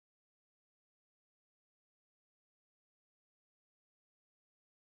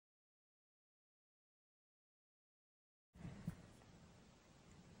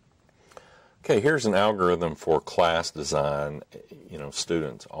Okay, here's an algorithm for class design. You know,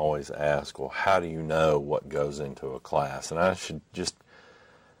 students always ask, well, how do you know what goes into a class? And I should just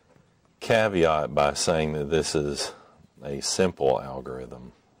caveat by saying that this is a simple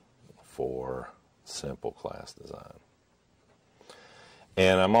algorithm for simple class design.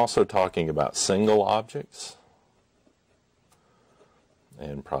 And I'm also talking about single objects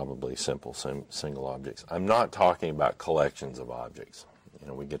and probably simple single objects. I'm not talking about collections of objects. You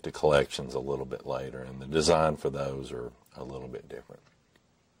know, we get to collections a little bit later, and the design for those are a little bit different.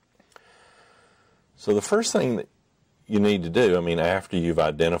 So the first thing that you need to do, I mean, after you've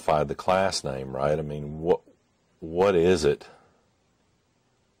identified the class name, right? I mean, what is it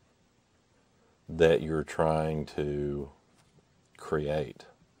that you're trying to create?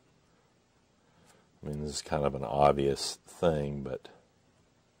 I mean, this is kind of an obvious thing, but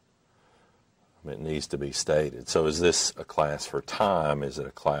it needs to be stated. So is this a class for time? Is it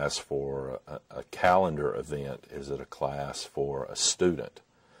a class for a calendar event? Is it a class for a student?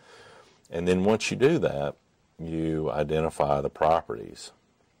 And then once you do that, you identify the properties.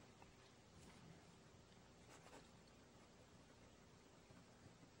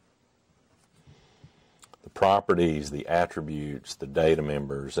 The properties, the attributes, the data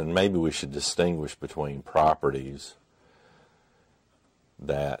members, and maybe we should distinguish between properties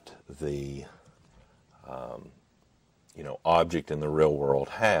that the object in the real world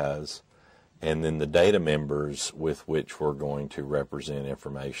has, and then the data members with which we're going to represent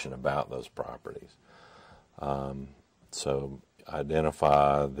information about those properties. So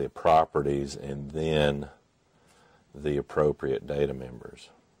identify the properties and then the appropriate data members.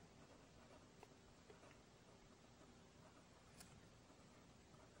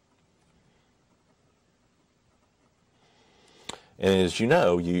 And as you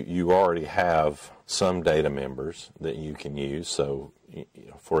know, you already have some data members that you can use. So,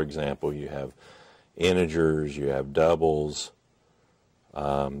 for example, you have integers, you have doubles,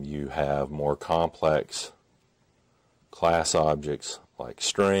 you have more complex class objects like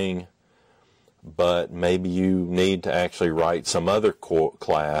string, but maybe you need to actually write some other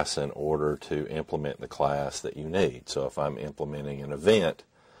class in order to implement the class that you need. So if I'm implementing an event,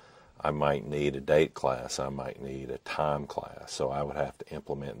 I might need a date class, I might need a time class, so I would have to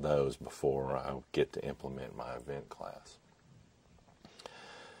implement those before I get to implement my event class.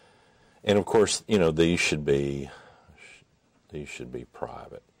 And of course, these should be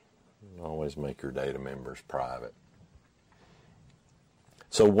private. Always make your data members private.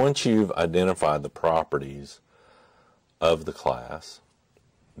 So once you've identified the properties of the class,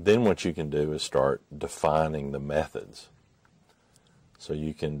 then what you can do is start defining the methods. So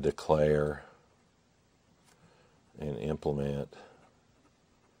you can declare and implement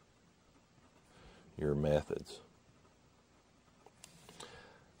your methods.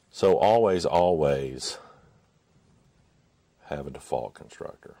 So always have a default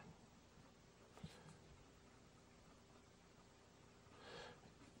constructor.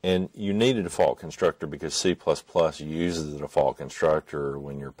 And you need a default constructor because C++ uses the default constructor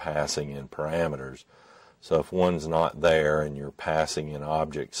when you're passing in parameters. So if one's not there and you're passing in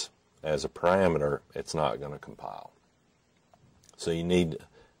objects as a parameter, it's not going to compile. So you need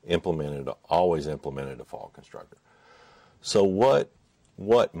to always implement a default constructor. So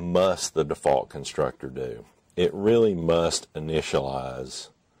what must the default constructor do? It really must initialize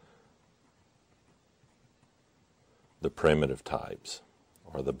the primitive types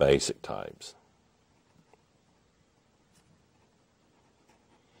or the basic types.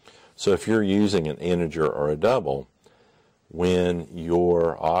 So if you're using an integer or a double, when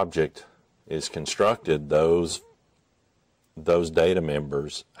your object is constructed, those data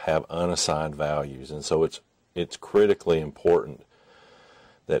members have unassigned values. And so it's critically important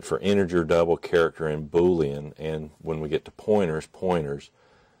that for integer, double, character, and Boolean, and when we get to pointers,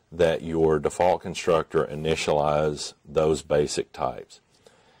 that your default constructor initialize those basic types.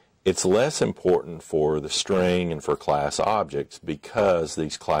 It's less important for the string and for class objects because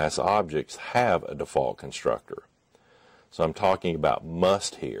these class objects have a default constructor. So I'm talking about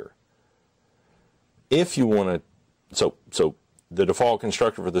must here. If you want to, so the default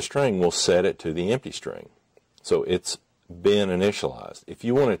constructor for the string will set it to the empty string. So it's been initialized. If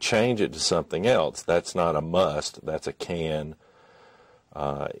you want to change it to something else, that's not a must, that's a can.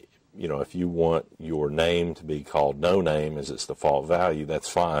 If you want your name to be called no name as its default value, that's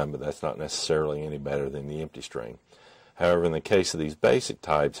fine, but that's not necessarily any better than the empty string. However, in the case of these basic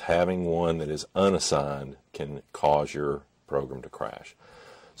types, having one that is unassigned can cause your program to crash.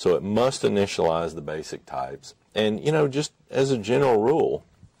 So it must initialize the basic types. And, just as a general rule,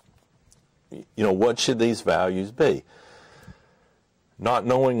 what should these values be? Not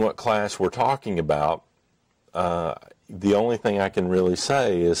knowing what class we're talking about, the only thing I can really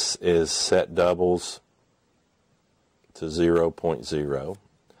say is set doubles to 0.0,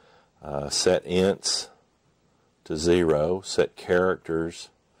 set ints to 0, set characters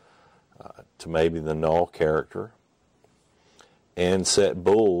to maybe the null character, and set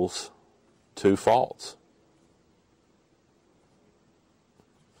bools to false.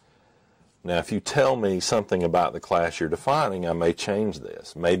 Now, if you tell me something about the class you're defining, I may change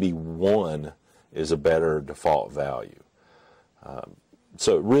this. Maybe 1 is a better default value.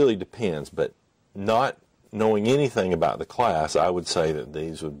 So it really depends, but not knowing anything about the class, I would say that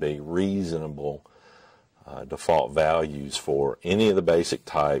these would be reasonable default values for any of the basic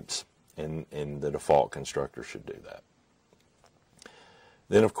types, and the default constructor should do that.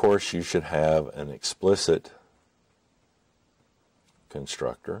 Then, of course, you should have an explicit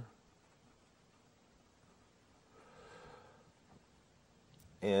constructor.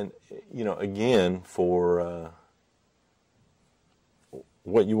 And, again, for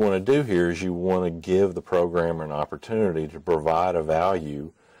what you want to do here is you want to give the programmer an opportunity to provide a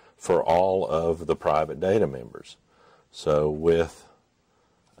value for all of the private data members. So with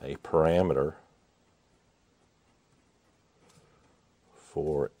a parameter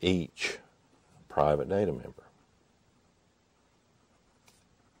for each private data member.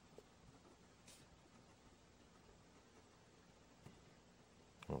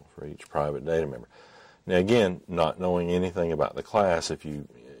 For each private data member. Now again, not knowing anything about the class, if you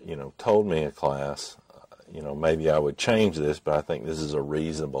told me a class, maybe I would change this, but I think this is a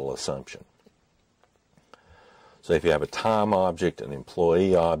reasonable assumption. So if you have a time object, an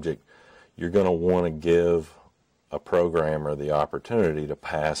employee object, you're going to want to give a programmer the opportunity to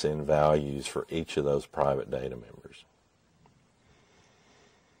pass in values for each of those private data members.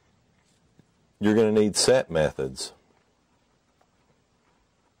 You're going to need set methods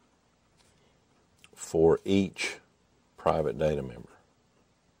for each private data member.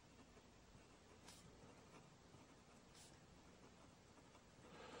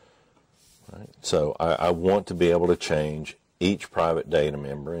 Right? So I want to be able to change each private data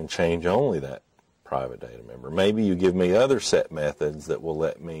member and change only that private data member. Maybe you give me other set methods that will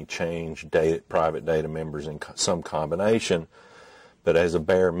let me change private data members in some combination, but as a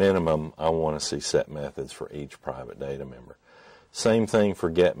bare minimum, I want to see set methods for each private data member. Same thing for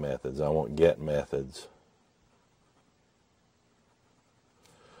get methods. I want get methods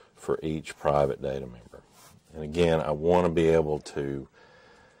for each private data member. And again, I want to be able to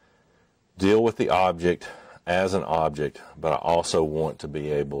deal with the object as an object, but I also want to be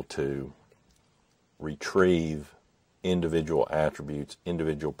able to retrieve individual attributes,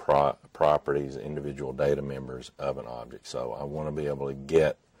 individual properties, individual data members of an object. So I want to be able to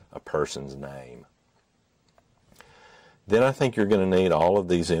get a person's name. Then I think you're going to need all of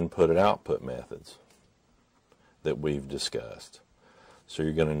these input and output methods that we've discussed. So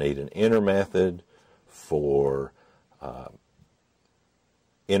you're going to need an enter method for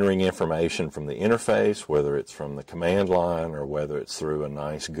entering information from the interface, whether it's from the command line or whether it's through a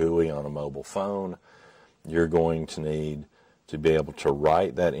nice GUI on a mobile phone. You're going to need to be able to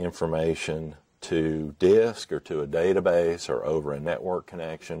write that information to disk or to a database or over a network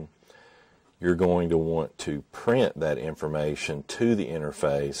connection. You're going to want to print that information to the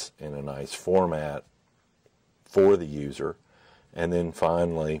interface in a nice format for the user. And then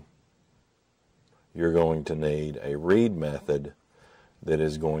finally, you're going to need a read method that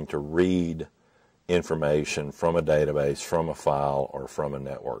is going to read information from a database, from a file, or from a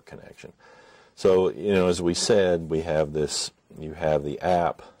network connection. So, as we said, we have this, you have the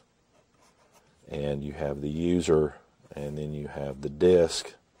app, and you have the user, and then you have the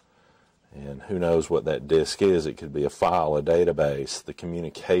disk, and who knows what that disk is. It could be a file, a database. The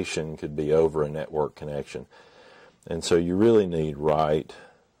communication could be over a network connection. And so you really need write,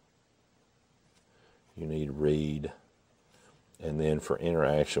 you need read, and then for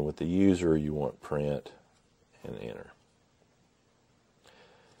interaction with the user, you want print and enter.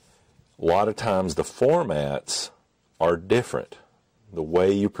 A lot of times the formats are different. The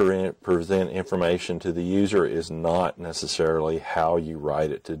way you present information to the user is not necessarily how you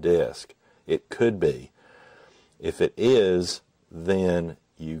write it to disk. It could be. If it is, then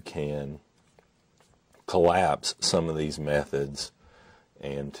you can collapse some of these methods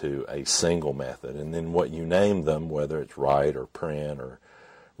into a single method. And then what you name them, whether it's write or print or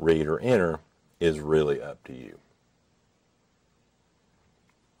read or enter, is really up to you.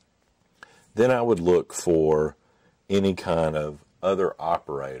 Then I would look for any kind of other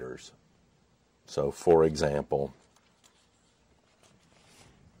operators. So, for example,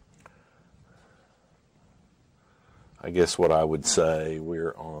 I guess what I would say,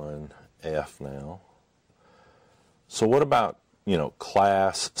 we're on F now. So what about,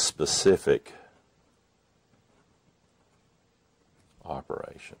 class-specific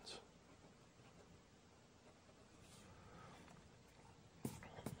operations?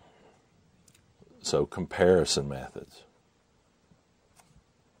 So comparison methods.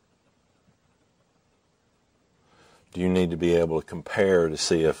 Do you need to be able to compare to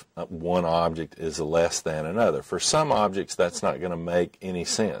see if one object is less than another? For some objects, that's not going to make any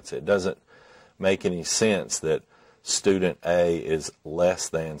sense. It doesn't make any sense that student A is less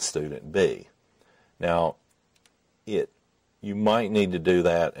than student B. Now, you might need to do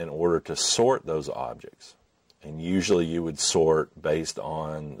that in order to sort those objects. And usually you would sort based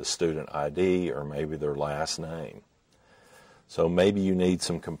on the student ID or maybe their last name. So maybe you need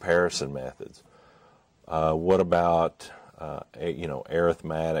some comparison methods. What about,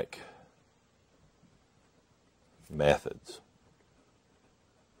 arithmetic methods?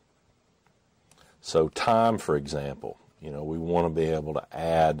 So time, for example, we want to be able to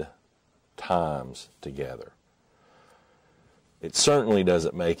add times together. It certainly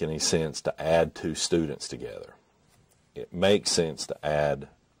doesn't make any sense to add two students together. It makes sense to add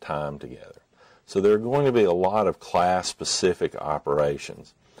time together. So there are going to be a lot of class-specific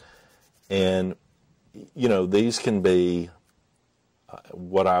operations. And these can be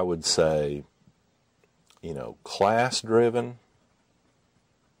what I would say, class-driven,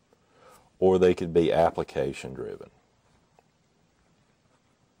 or they could be application-driven.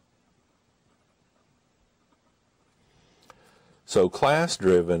 So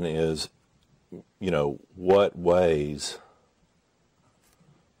class-driven is, what ways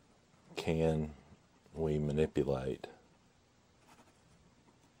can we manipulate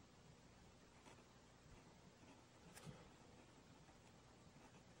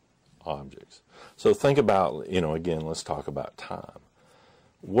objects? So think about, again, let's talk about time.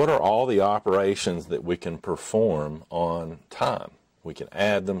 What are all the operations that we can perform on time? We can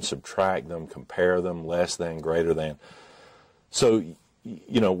add them, subtract them, compare them, less than, greater than. So,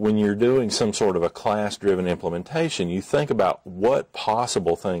 when you're doing some sort of a class-driven implementation, you think about what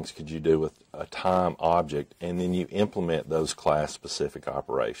possible things could you do with a time object, and then you implement those class-specific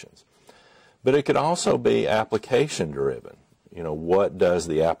operations. But it could also be application-driven. What does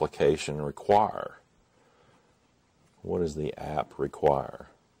the application require? What does the app require?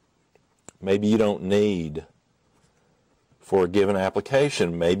 Maybe you don't need, for a given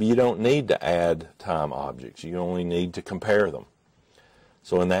application, maybe you don't need to add time objects. You only need to compare them.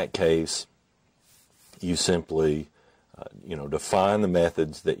 So in that case, you simply, define the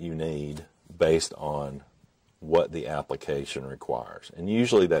methods that you need based on what the application requires. And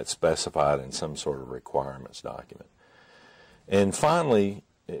usually that's specified in some sort of requirements document. And finally,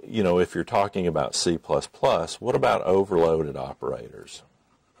 if you're talking about C++, what about overloaded operators?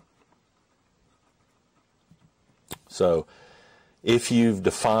 So if you've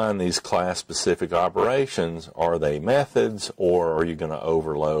defined these class-specific operations, are they methods, or are you going to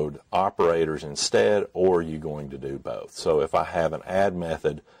overload operators instead, or are you going to do both? So if I have an add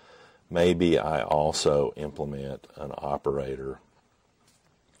method, maybe I also implement an operator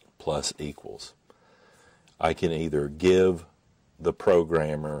plus equals. I can either give the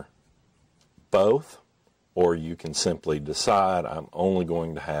programmer both, or you can simply decide I'm only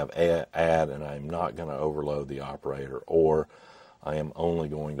going to have add and I'm not going to overload the operator, or I am only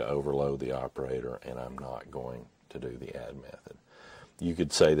going to overload the operator and I'm not going to do the add method. You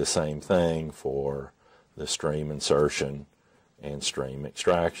could say the same thing for the stream insertion and stream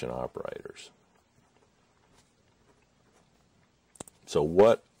extraction operators. So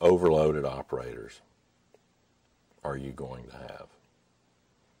what overloaded operators are you going to have?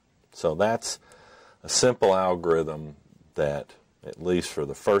 So that's a simple algorithm that, at least for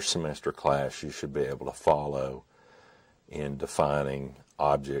the first semester class, you should be able to follow in defining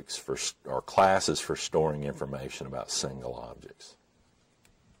objects or classes for storing information about single objects.